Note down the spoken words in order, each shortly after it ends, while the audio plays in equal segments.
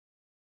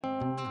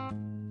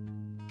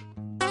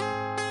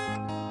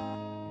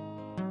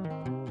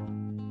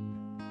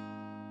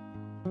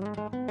In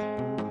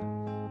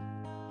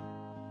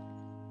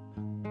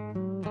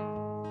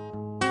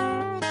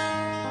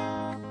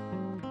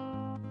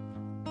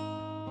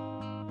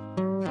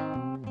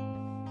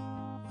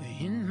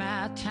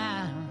my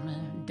time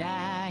of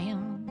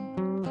dying,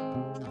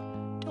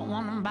 don't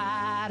want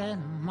nobody to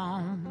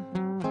mourn.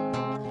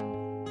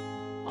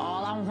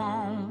 All I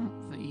want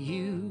for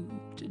you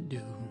to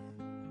do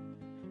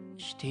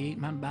is take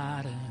my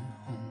body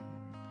home.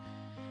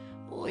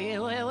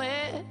 Well,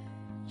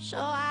 so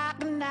I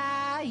can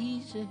die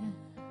easy.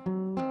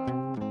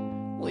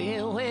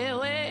 Well,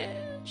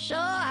 so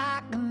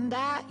I can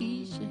die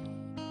easy.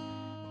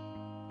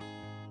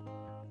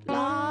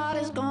 Lord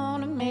is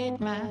gonna make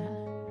my,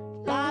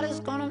 Lord is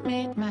gonna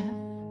make my,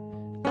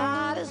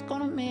 Lord is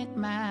gonna make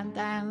my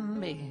dying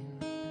bed.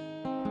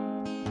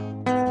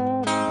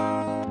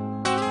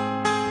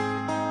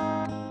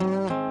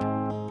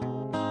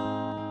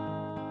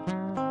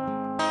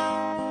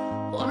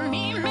 Oh,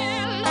 meet me,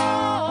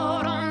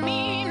 Lord, oh,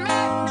 meet me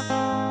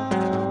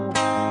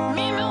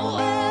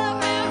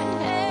well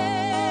in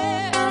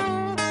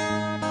hell.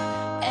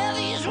 And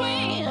these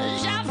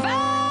wings I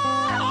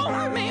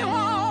found me,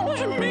 won't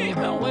you meet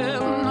me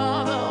with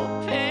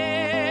another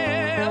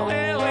pair?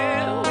 Well,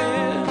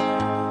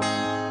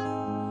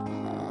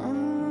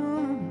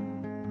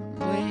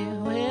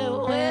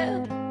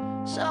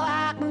 so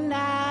I can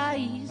die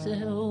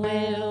easy.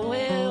 Well,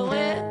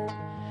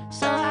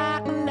 so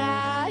I can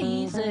die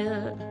easy.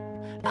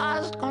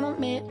 Lord is gonna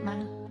make my,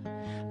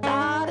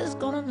 Lord is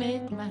gonna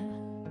make my,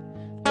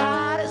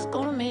 Lord is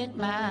gonna make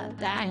my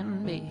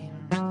dying bed.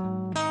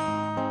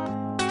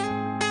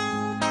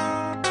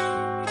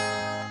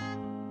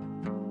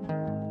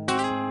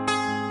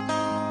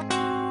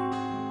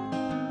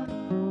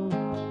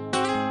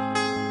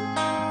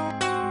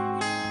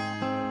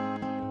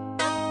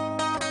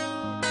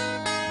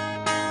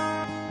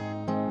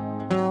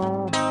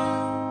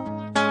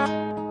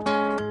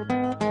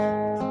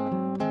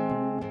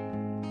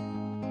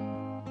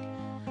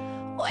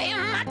 In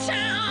my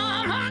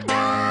time of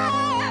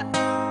dying,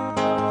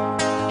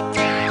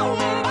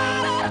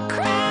 nobody to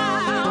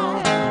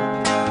crown.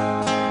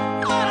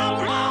 What I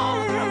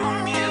want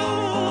from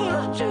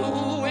you to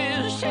do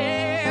is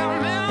share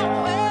me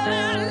well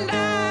and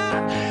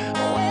die.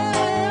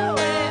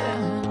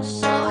 Well,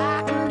 so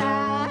I can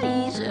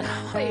die easy.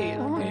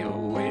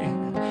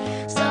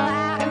 Well, so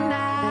I can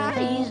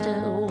die easy.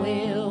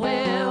 Well,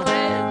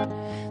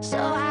 so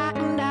I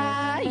can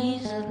die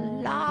easy.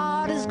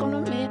 Lord is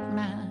gonna make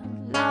my,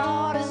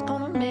 Lord is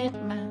gonna make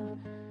my,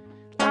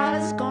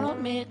 Lord is gonna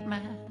make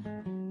my,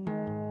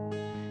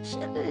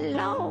 said the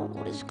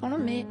Lord is gonna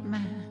make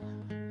my.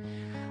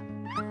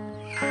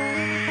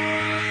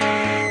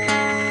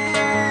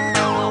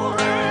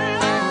 Lord's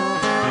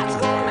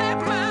gonna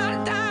make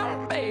my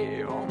down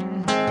bed.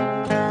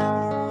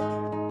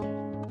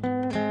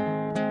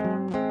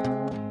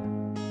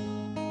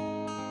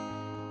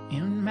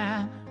 In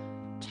my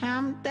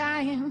time of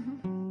dying,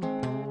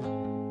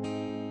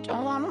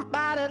 don't want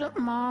nobody to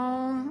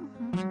mourn.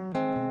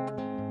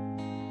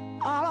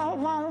 All I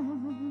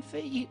want for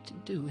you to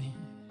do is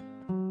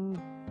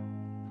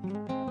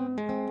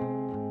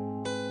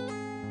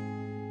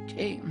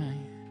take me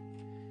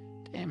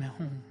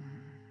home.